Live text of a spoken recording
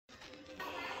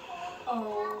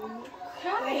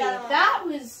Okay, that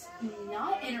was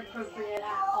not inappropriate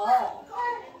at all.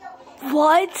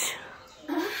 What?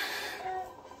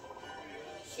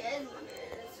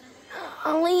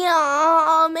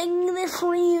 Aaliyah, I'm making this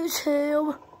for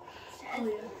YouTube.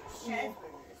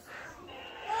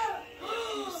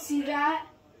 See that?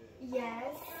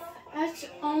 Yes. That's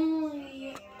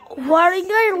only... What are you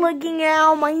guys looking at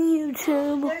on my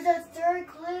YouTube? There's a third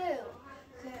clue.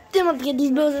 Then I'll get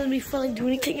these both and be fun and do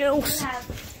anything else.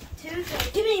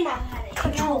 Give me my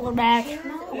controller back.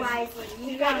 Wisely.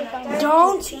 You got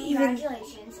Don't even.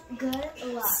 Congratulations. Good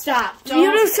luck. Stop. Do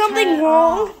you do something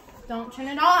wrong? Don't turn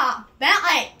it off.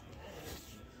 Bentley!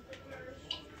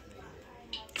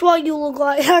 That's what you look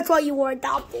like. That's why you were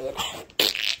adopted.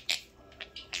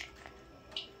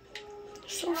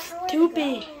 So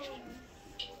stupid.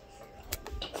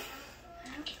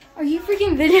 Are you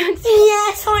freaking videoing?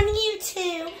 Yes, on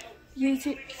YouTube.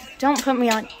 YouTube. Don't put me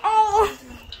on. Oh,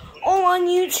 on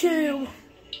YouTube.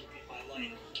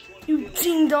 You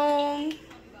ding dong.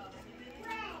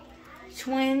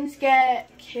 Twins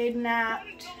get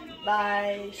kidnapped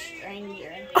by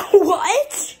stranger.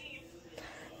 What?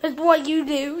 That's what you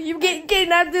do. You get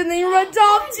kidnapped and then you're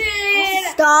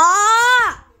adopted.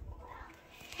 Stop.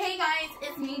 Hey guys,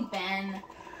 it's me, Ben.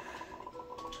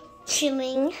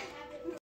 Chilling.